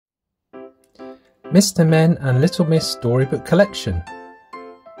Mr. Men and Little Miss Storybook Collection.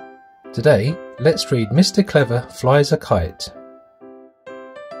 Today, let's read Mr. Clever Flies a Kite.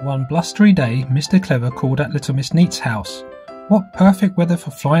 One blustery day, Mr. Clever called at Little Miss Neat's house. "What perfect weather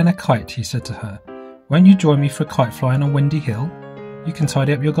for flying a kite," he said to her. "Won't you join me for kite flying on Windy Hill? You can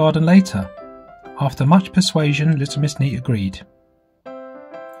tidy up your garden later." After much persuasion, Little Miss Neat agreed.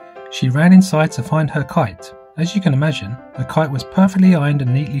 She ran inside to find her kite. As you can imagine, the kite was perfectly ironed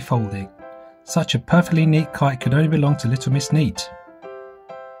and neatly folded. Such a perfectly neat kite could only belong to Little Miss Neat.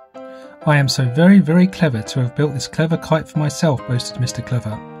 "I am so very, very clever to have built this clever kite for myself," boasted Mr.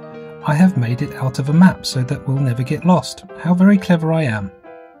 Clever. "I have made it out of a map so that we'll never get lost. How very clever I am."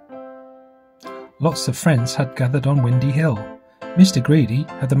 Lots of friends had gathered on Windy Hill. Mr. Greedy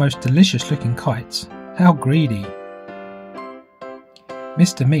had the most delicious looking kites. How greedy!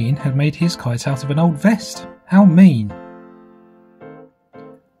 Mr. Mean had made his kite out of an old vest. How mean!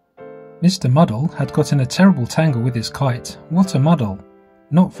 Mr. Muddle had got in a terrible tangle with his kite. What a muddle!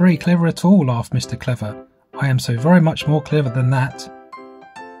 "Not very clever at all," laughed Mr. Clever. "I am so very much more clever than that."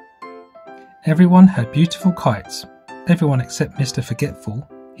 Everyone had beautiful kites. Everyone except Mr. Forgetful.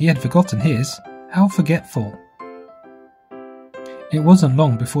 He had forgotten his. How forgetful! It wasn't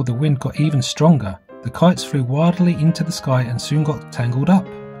long before the wind got even stronger. The kites flew wildly into the sky and soon got tangled up.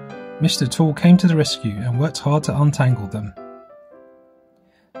 Mr. Tall came to the rescue and worked hard to untangle them.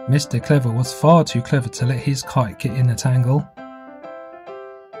 Mr. Clever was far too clever to let his kite get in a tangle.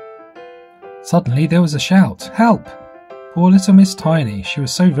 Suddenly there was a shout. "Help! Poor little Miss Tiny. She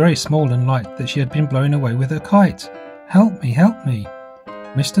was so very small and light that she had been blown away with her kite. Help me, help me!"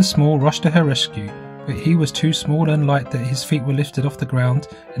 Mr. Small rushed to her rescue, but he was too small and light that his feet were lifted off the ground,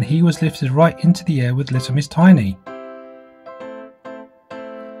 and he was lifted right into the air with little Miss Tiny.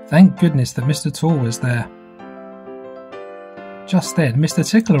 Thank goodness that Mr. Tall was there. Just then Mr.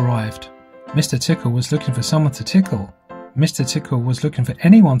 Tickle arrived. Mr. Tickle was looking for someone to tickle. Mr. Tickle was looking for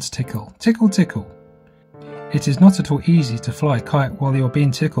anyone to tickle. Tickle, tickle. It is not at all easy to fly a kite while you're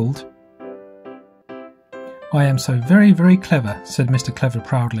being tickled. "I am so very, very clever," said Mr. Clever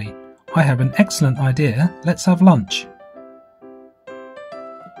proudly. "I have an excellent idea. Let's have lunch.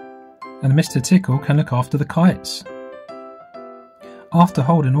 And Mr. Tickle can look after the kites." After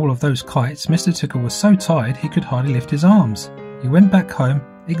holding all of those kites, Mr. Tickle was so tired he could hardly lift his arms. He went back home,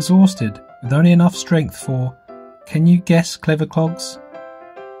 exhausted, with only enough strength for, can you guess, Clever Clogs?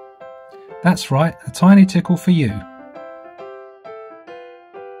 That's right, a tiny tickle for you.